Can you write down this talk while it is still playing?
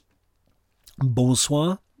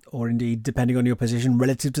bonsoir, or indeed, depending on your position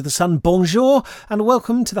relative to the sun, bonjour, and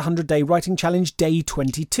welcome to the 100-Day Writing Challenge, day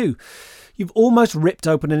 22. You've almost ripped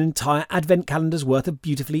open an entire advent calendar's worth of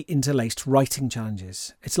beautifully interlaced writing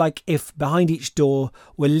challenges. It's like if behind each door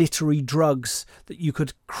were literary drugs that you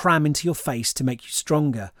could cram into your face to make you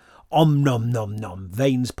stronger. Om nom nom nom,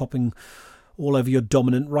 veins popping all over your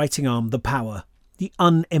dominant writing arm, the power. The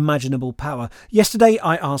unimaginable power. Yesterday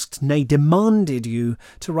I asked, nay demanded you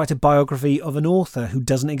to write a biography of an author who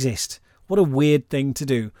doesn't exist. What a weird thing to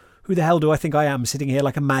do. Who the hell do I think I am, sitting here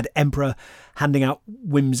like a mad emperor handing out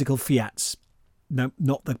whimsical fiats? No,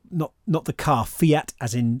 not the car. Fiat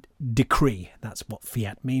as in decree. That's what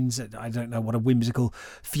fiat means. I don't know what a whimsical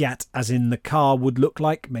fiat as in the car would look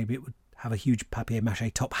like. Maybe it would have a huge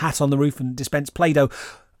papier-mâché top hat on the roof and dispense Play-Doh.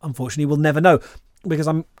 Unfortunately, we'll never know, because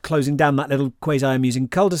I'm closing down that little quasi-amusing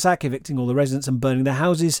cul-de-sac, evicting all the residents and burning their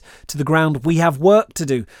houses to the ground. We have work to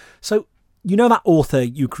do. So, you know that author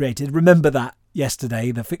you created? Remember that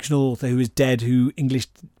yesterday, the fictional author who is dead, who English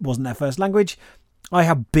wasn't their first language? I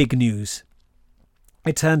have big news.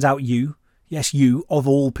 It turns out you, yes you, of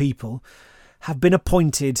all people, have been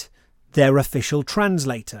appointed their official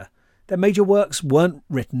translator. Their major works weren't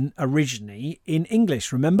written originally in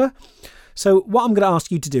English, remember? So what I'm going to ask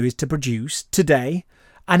you to do is to produce, today,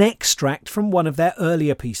 an extract from one of their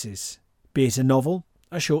earlier pieces, be it a novel,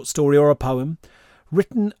 a short story or a poem,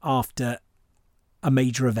 written after a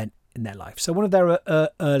major event in their life. So one of their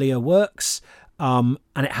earlier works, and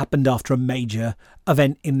it happened after a major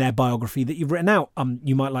event in their biography that you've written out.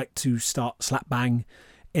 You might like to start slap bang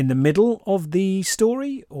in the middle of the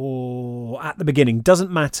story or at the beginning. Doesn't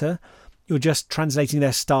matter. You're just translating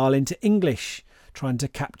their style into English, trying to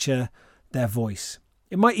capture their voice.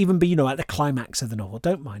 It might even be, at the climax of the novel.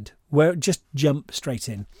 Don't mind. Just jump straight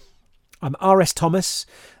in. R.S. Thomas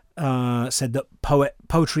said that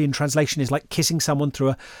poetry in translation is like kissing someone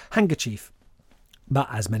through a handkerchief. But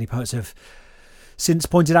as many poets have since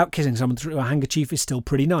pointed out, kissing someone through a handkerchief is still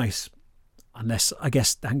pretty nice. Unless, I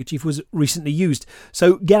guess, the handkerchief was recently used.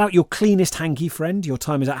 So get out your cleanest hanky, friend. Your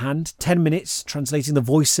time is at hand. 10 minutes translating the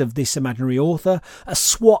voice of this imaginary author. A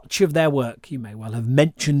swatch of their work. You may well have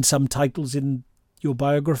mentioned some titles in your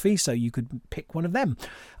biography, so you could pick one of them.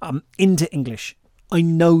 Into English. I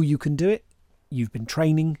know you can do it. You've been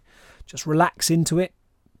training. Just relax into it.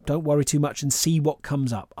 Don't worry too much and see what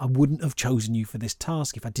comes up. I wouldn't have chosen you for this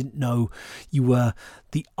task if I didn't know you were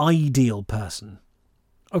the ideal person.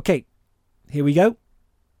 Okay. Here we go.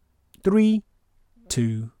 3,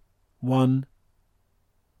 2, 1,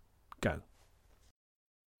 go.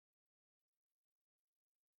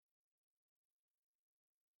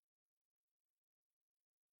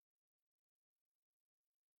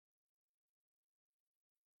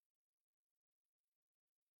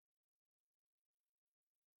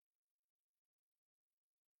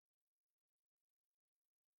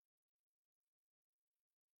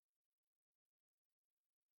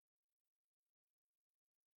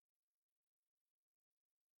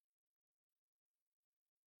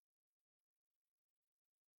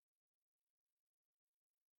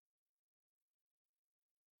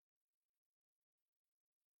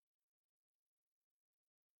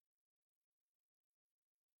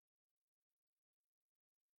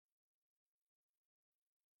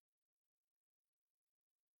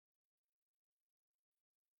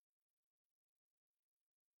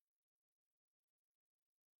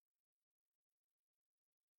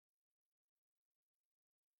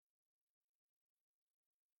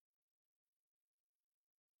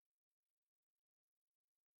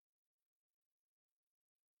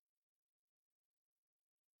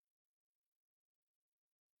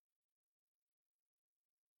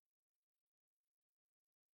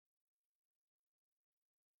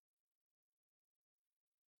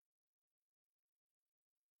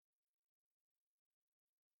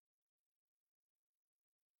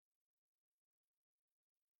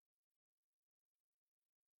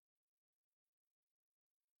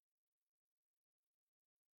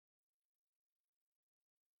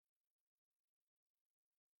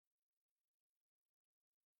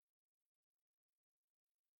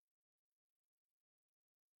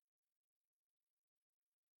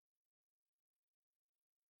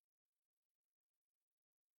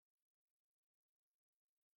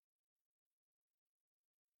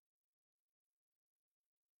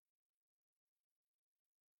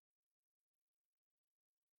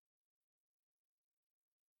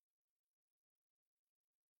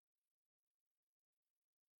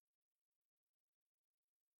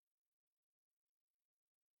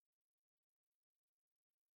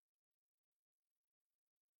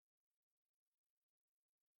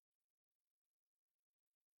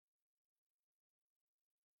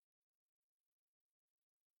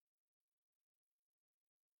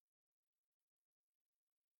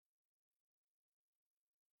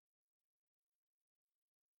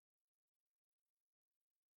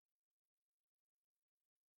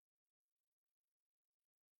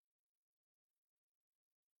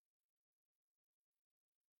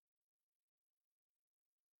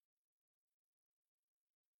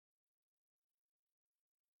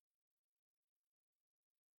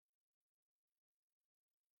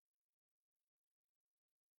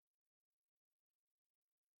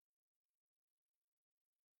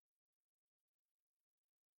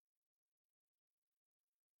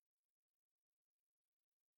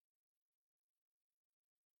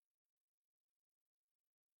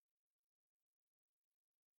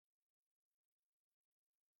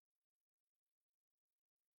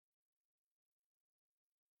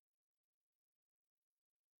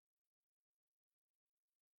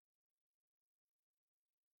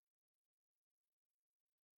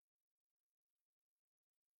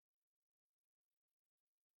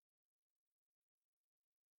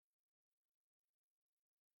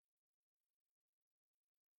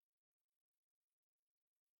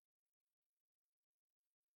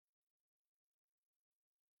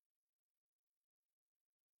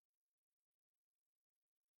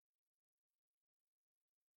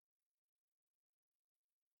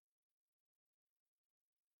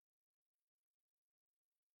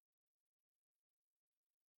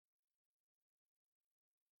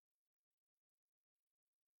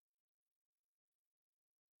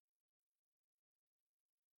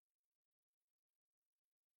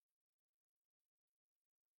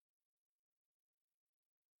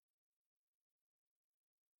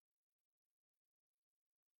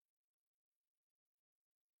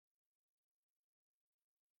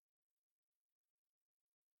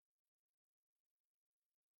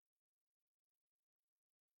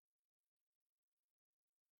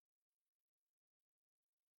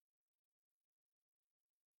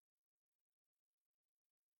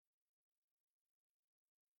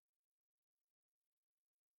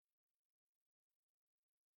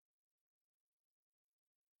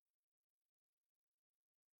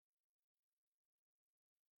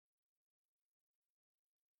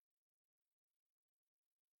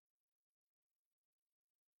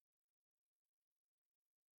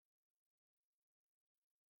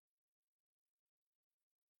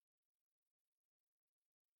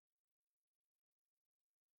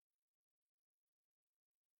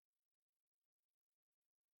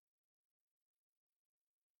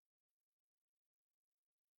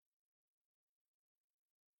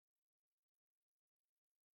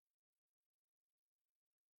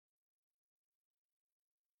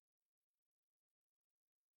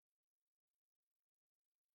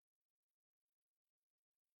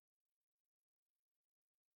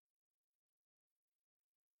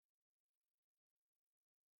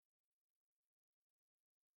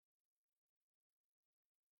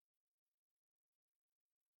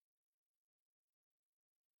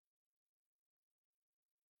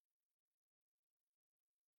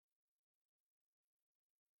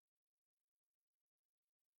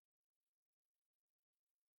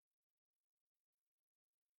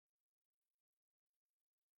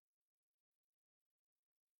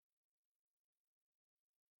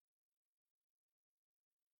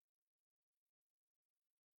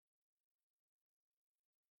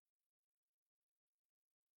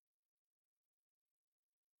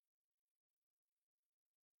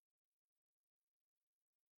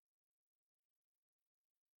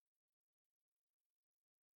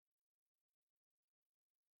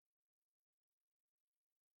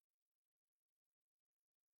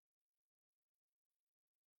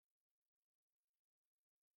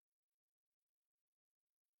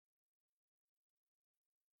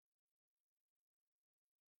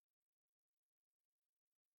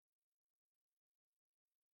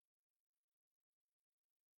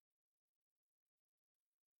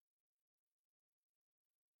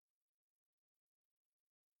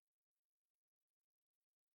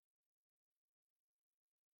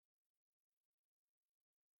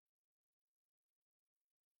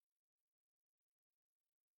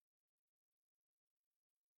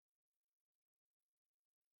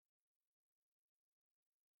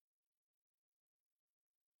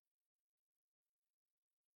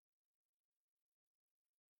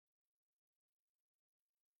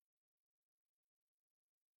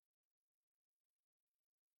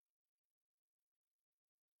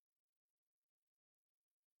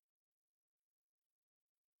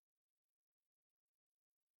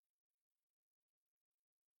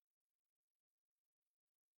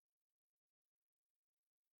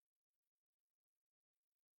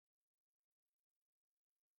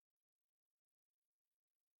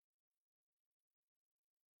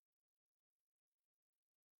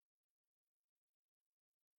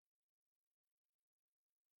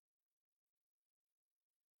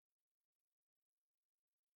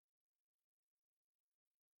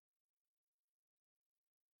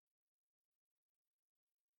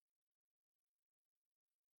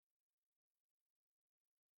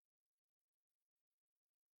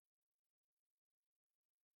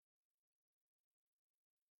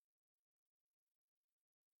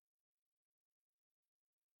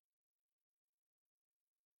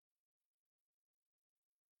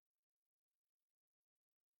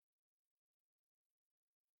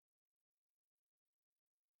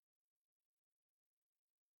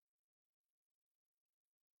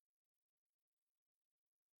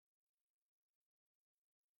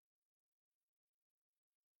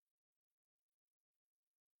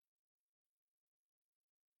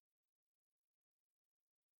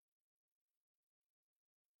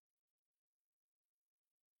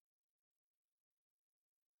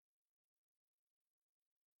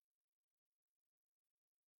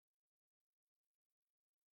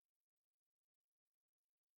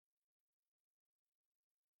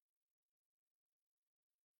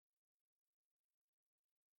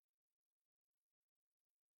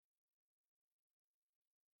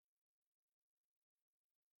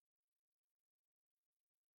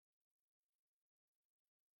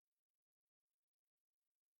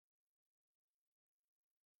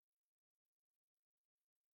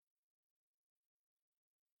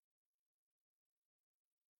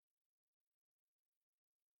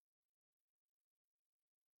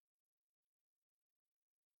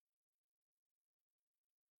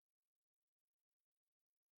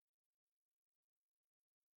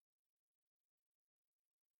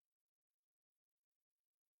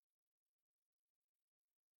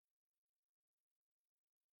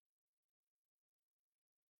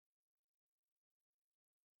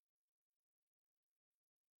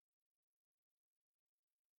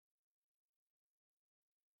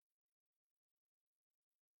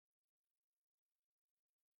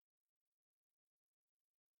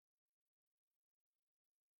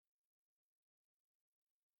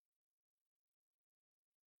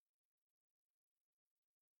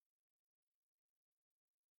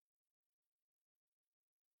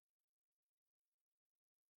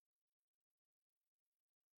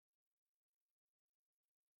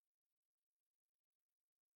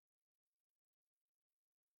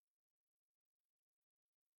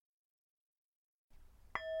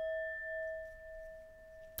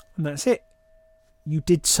 And that's it. You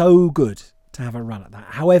did so good to have a run at that.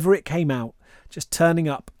 However it came out, just turning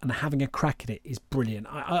up and having a crack at it is brilliant.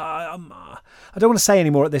 I don't want to say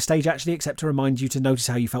any more at this stage, actually, except to remind you to notice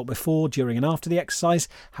how you felt before, during and after the exercise,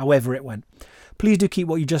 however it went. Please do keep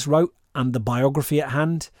what you just wrote and the biography at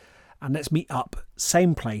hand, and let's meet up,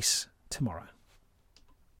 same place, tomorrow.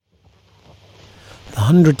 The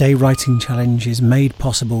 100-Day Writing Challenge is made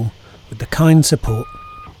possible with the kind support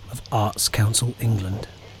of Arts Council England.